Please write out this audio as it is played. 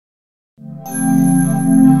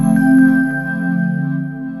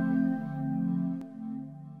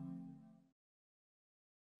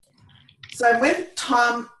So I'm with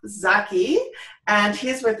Tom Szaky, and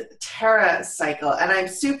he's with TerraCycle, and I'm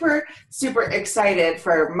super, super excited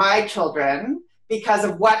for my children because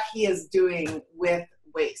of what he is doing with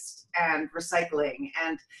waste and recycling.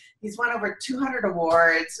 And he's won over 200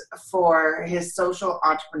 awards for his social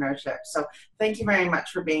entrepreneurship. So thank you very much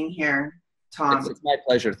for being here, Tom. It's my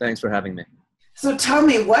pleasure. Thanks for having me. So tell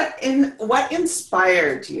me, what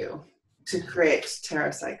inspired you to create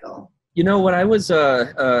TerraCycle? You know, when I was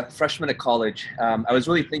a freshman at college, I was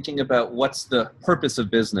really thinking about what's the purpose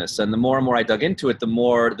of business. And the more and more I dug into it, the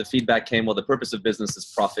more the feedback came, well, the purpose of business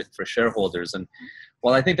is profit for shareholders. And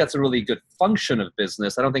while I think that's a really good function of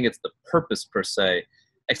business, I don't think it's the purpose per se,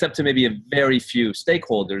 except to maybe a very few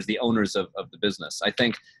stakeholders, the owners of the business. I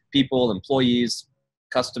think people, employees,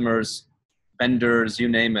 customers, vendors, you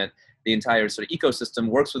name it, the entire sort of ecosystem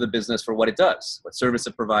works with a business for what it does, what service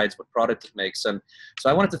it provides, what product it makes. And so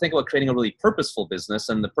I wanted to think about creating a really purposeful business.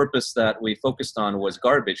 And the purpose that we focused on was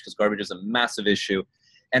garbage, because garbage is a massive issue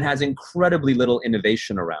and has incredibly little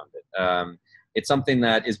innovation around it. It's something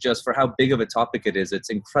that is just, for how big of a topic it is, it's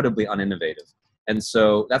incredibly uninnovative. And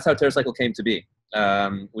so that's how TerraCycle came to be.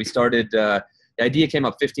 We started, the idea came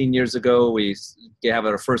up 15 years ago. We have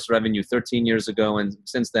our first revenue 13 years ago. And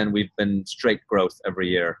since then, we've been straight growth every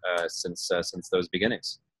year since those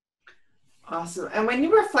beginnings. Awesome. And when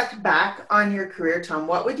you reflect back on your career, Tom,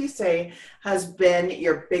 what would you say has been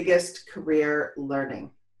your biggest career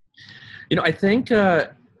learning? You know, I think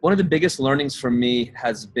one of the biggest learnings for me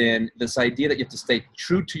has been this idea that you have to stay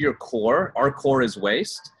true to your core. Our core is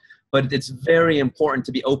waste. But it's very important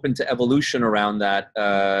to be open to evolution around that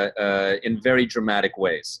in very dramatic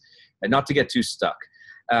ways, and not to get too stuck.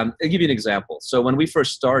 I'll give you an example. So when we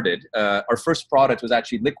first started, our first product was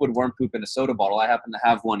actually liquid worm poop in a soda bottle. I happen to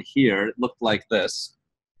have one here. It looked like this.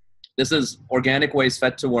 This is organic waste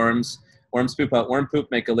fed to worms. Worms poop out worm poop,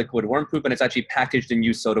 make a liquid worm poop, and it's actually packaged in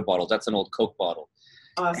used soda bottles. That's an old Coke bottle.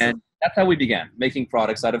 Awesome. And that's how we began, making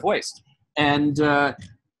products out of waste. And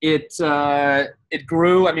it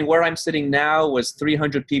grew. I mean, where I'm sitting now was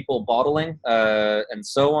 300 people bottling and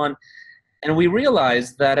so on. And we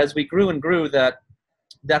realized that as we grew and grew,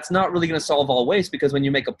 that's not really going to solve all waste, because when you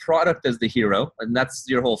make a product as the hero, and that's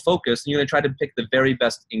your whole focus, you're going to try to pick the very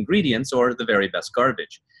best ingredients or the very best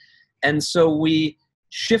garbage. And so we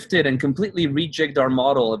shifted and completely rejigged our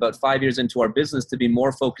model about 5 years into our business to be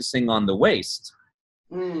more focusing on the waste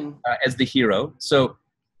as the hero. So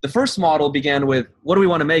the first model began with, what do we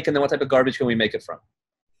want to make, and then what type of garbage can we make it from?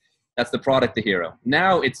 That's the product, the hero.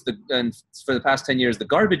 Now and for the past 10 years, the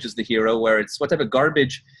garbage is the hero, where it's what type of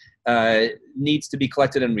garbage needs to be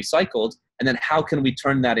collected and recycled, and then how can we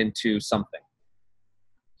turn that into something?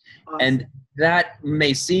 Awesome. And that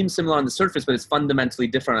may seem similar on the surface, but it's fundamentally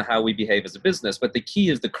different on how we behave as a business. But the key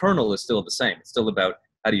is the kernel is still the same. It's still about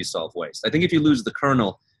how do you solve waste. I think if you lose the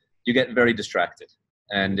kernel, you get very distracted.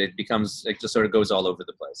 And it just sort of goes all over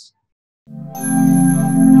the place.